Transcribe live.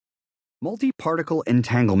Multiparticle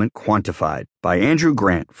Entanglement Quantified by Andrew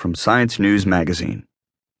Grant from Science News Magazine.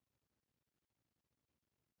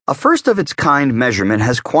 A first-of-its-kind measurement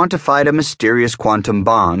has quantified a mysterious quantum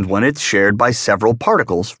bond when it's shared by several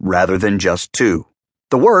particles rather than just two.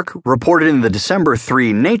 The work, reported in the December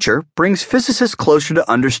 3 Nature, brings physicists closer to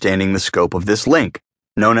understanding the scope of this link,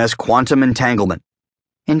 known as quantum entanglement.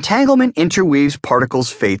 Entanglement interweaves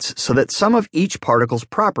particles' fates so that some of each particle's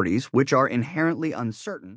properties, which are inherently uncertain,